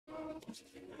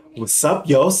What's up,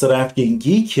 yo?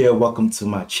 s.a.geek here. Welcome to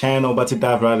my channel. About to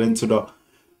dive right into the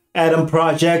Adam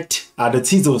Project. The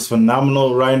teaser was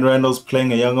phenomenal. Ryan Reynolds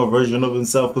playing a younger version of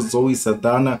himself with Zoe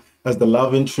Saldana as the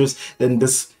love interest. Then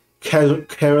this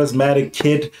charismatic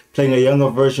kid playing a younger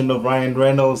version of Ryan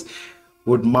Reynolds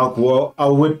with Mark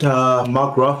Ruffalo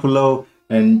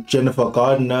and Jennifer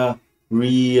Gardner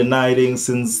reuniting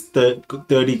since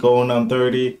 30 going on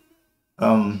 30.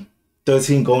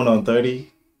 13 going on 30.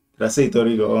 Did I say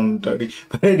 30 going on 30?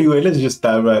 But anyway, let's just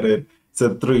dive right in. It's a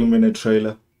 3-minute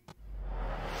trailer.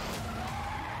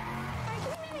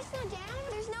 Slow down.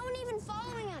 There's no one even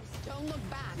following us. Don't look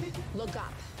back. Look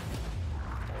up.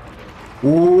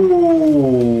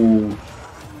 Ooh.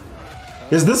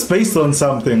 Is this based on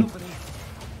something?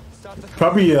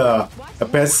 Probably a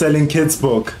best-selling kids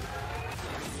book.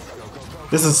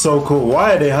 This is so cool.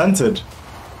 Why are they hunted?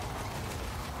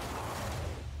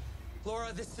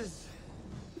 Laura, this is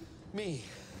me.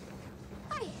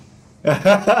 Hi.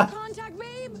 Contact,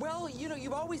 babe. Well, you know,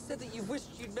 you've always said that you wished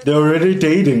you'd met. They're already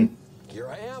dating. Here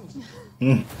I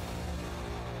am.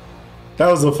 That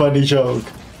was a funny joke.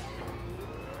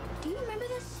 Do you remember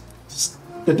this?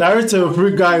 The director of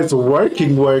Free Guy is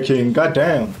working.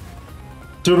 Goddamn.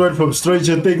 Children from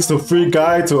Stranger Things to Free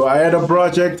Guy to Adam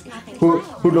Project.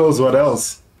 Who knows what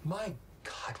else? My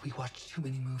God, we watched too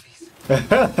many movies.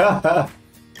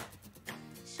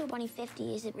 So Bunny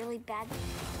 50, is it really bad?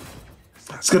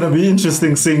 It's gonna be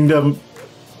interesting seeing them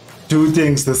do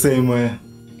things the same way.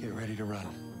 Get ready to run.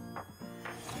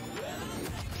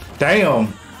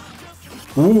 Damn.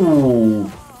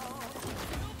 Ooh.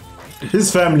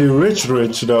 His family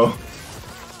rich though.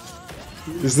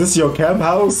 Is this your camp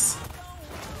house?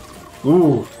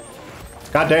 Ooh.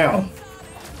 Goddamn.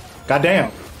 Goddamn.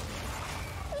 What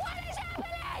is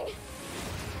happening?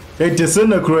 They're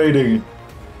disintegrating.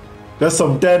 There's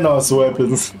some Thanos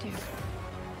weapons.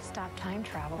 Stop time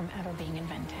travel from ever being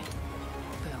invented.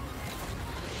 Boom.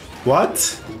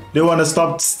 What? They want to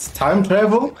stop time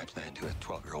travel? I plan to a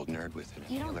 12-year-old nerd with an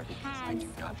You don't inhaler because I have do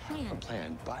not a have a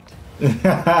plan. plan,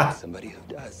 but somebody who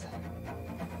does.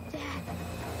 Dad.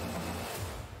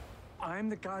 I'm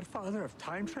the godfather of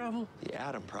time travel? The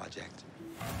Adam Project.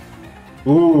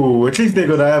 Ooh, at least they're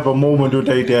gonna have a moment with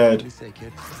their What do dad. you say,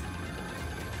 kid?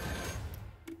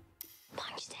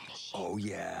 Punch Daddy. Oh,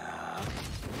 yeah.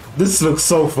 This looks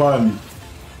so fun.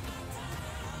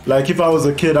 Like, if I was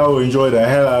a kid, I would enjoy the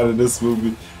hell out of this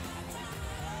movie.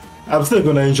 I'm still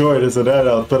gonna enjoy it as an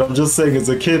adult, but I'm just saying, as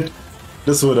a kid,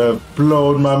 this would have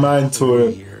blown my mind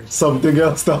to something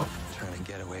else though. Trying to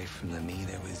get away from the me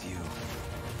that was you.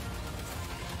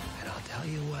 And I'll tell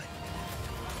you what.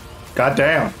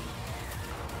 Goddamn.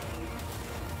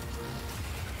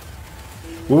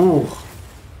 Ooh.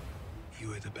 You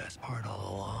were the best part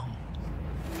all along.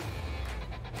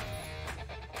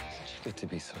 Did you get to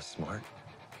be so smart?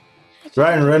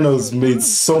 Ryan Reynolds made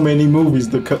so many movies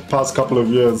the past couple of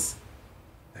years.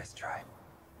 Nice try.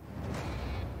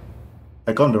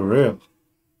 Like, on the real.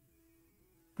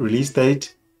 Release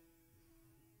date?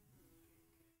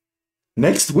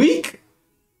 Next week?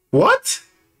 What?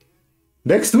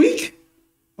 Next week?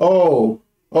 Oh.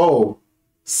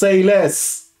 Say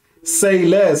less. Say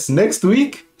less. Next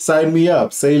week? Sign me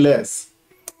up. Say less.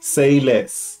 Say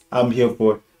less. I'm here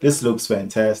for it. This looks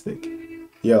fantastic.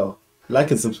 Yo, like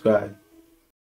and subscribe.